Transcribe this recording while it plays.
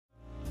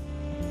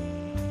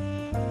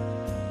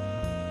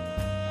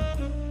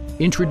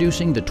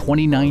Introducing the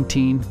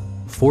 2019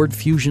 Ford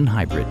Fusion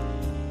Hybrid.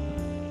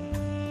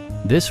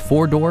 This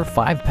four-door,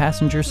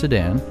 five-passenger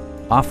sedan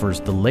offers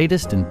the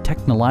latest in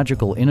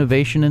technological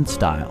innovation and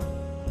style.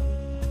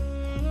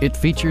 It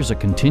features a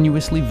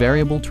continuously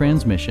variable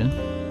transmission,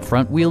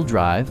 front-wheel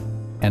drive,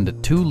 and a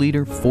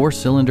 2-liter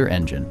four-cylinder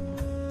engine.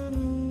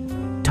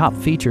 Top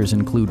features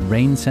include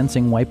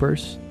rain-sensing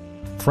wipers,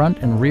 front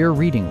and rear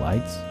reading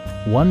lights,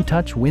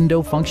 one-touch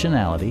window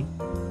functionality,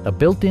 a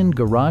built-in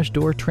garage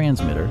door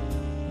transmitter,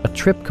 a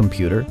trip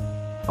computer,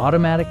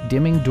 automatic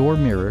dimming door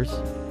mirrors,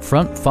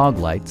 front fog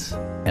lights,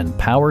 and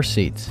power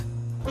seats.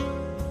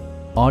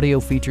 Audio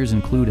features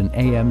include an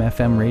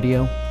AM/FM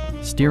radio,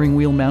 steering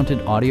wheel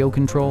mounted audio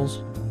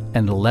controls,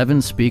 and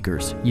 11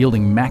 speakers,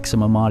 yielding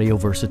maximum audio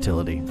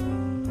versatility.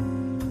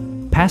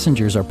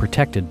 Passengers are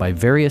protected by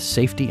various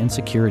safety and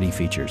security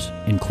features,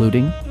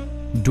 including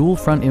dual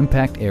front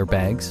impact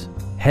airbags,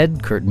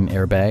 head curtain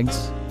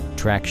airbags,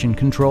 traction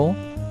control,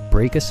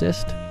 brake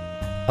assist,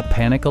 a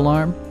panic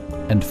alarm,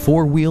 and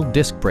four-wheel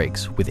disc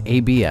brakes with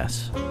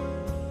ABS.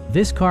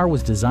 This car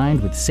was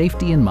designed with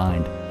safety in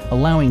mind,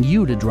 allowing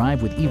you to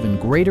drive with even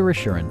greater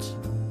assurance.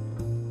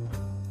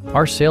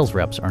 Our sales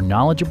reps are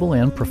knowledgeable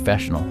and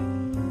professional.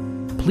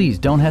 Please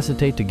don't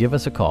hesitate to give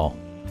us a call.